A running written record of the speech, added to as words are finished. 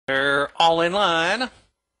foul in line.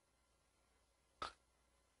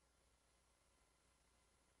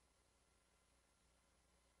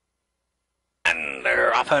 And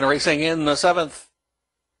they're off and racing in the 7th.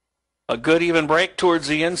 A good even break towards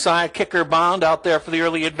the inside. Kicker Bond out there for the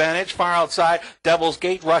early advantage. Far outside, Devil's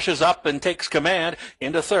Gate rushes up and takes command.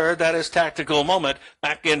 Into 3rd, that is Tactical Moment.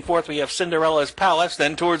 Back in 4th, we have Cinderella's Palace.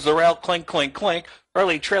 Then towards the rail, Clink, Clink, Clink.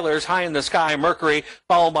 Early trailers, High in the Sky, Mercury,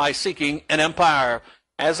 followed by Seeking an Empire.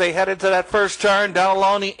 As they head into that first turn, down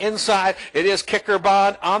along the inside, it is Kicker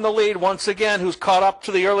Bond on the lead once again, who's caught up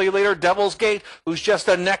to the early leader, Devil's Gate, who's just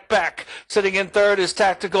a neck back. Sitting in 3rd is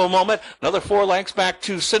Tactical Moment. Another 4 lengths back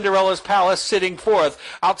to Cinderella's Palace, sitting 4th.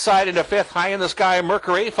 Outside into 5th, High in the Sky,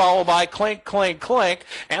 Mercury, followed by Clink, Clink, Clink.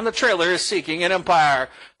 And the trailer is Seeking an Empire.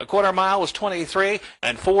 The quarter mile was 23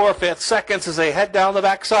 and 4/5 seconds as they head down the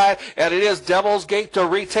backside, and it is Devil's Gate to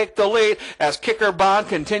retake the lead as Kicker Bond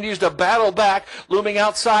continues to battle back. Looming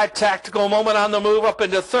outside, Tactical Moment on the move up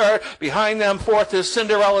into 3rd. Behind them, 4th is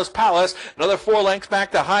Cinderella's Palace. Another 4 lengths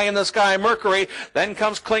back to High in the Sky, Mercury. Then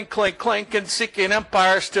comes Clink, Clink, Clink, and Seeking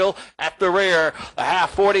Empire still at the rear. The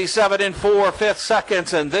half, 47 and 4/5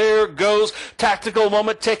 seconds, and there goes Tactical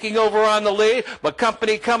Moment taking over on the lead, but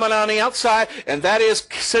company coming on the outside, and that is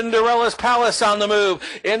Cinderella's Palace on the move.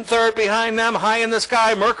 In 3rd behind them, High in the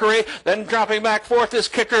Sky, Mercury. Then dropping back 4th is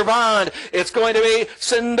Kicker Bond. It's going to be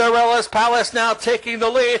Cinderella's Palace now taking the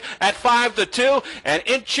lead at 5-2 and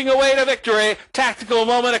inching away to victory. Tactical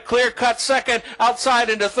Moment, a clear-cut 2nd. Outside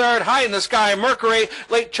into 3rd, High in the Sky, Mercury.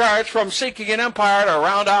 Late charge from Seeking an Empire to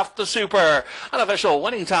round off the Super. Unofficial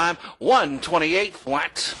winning time, 1:28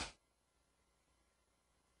 flat.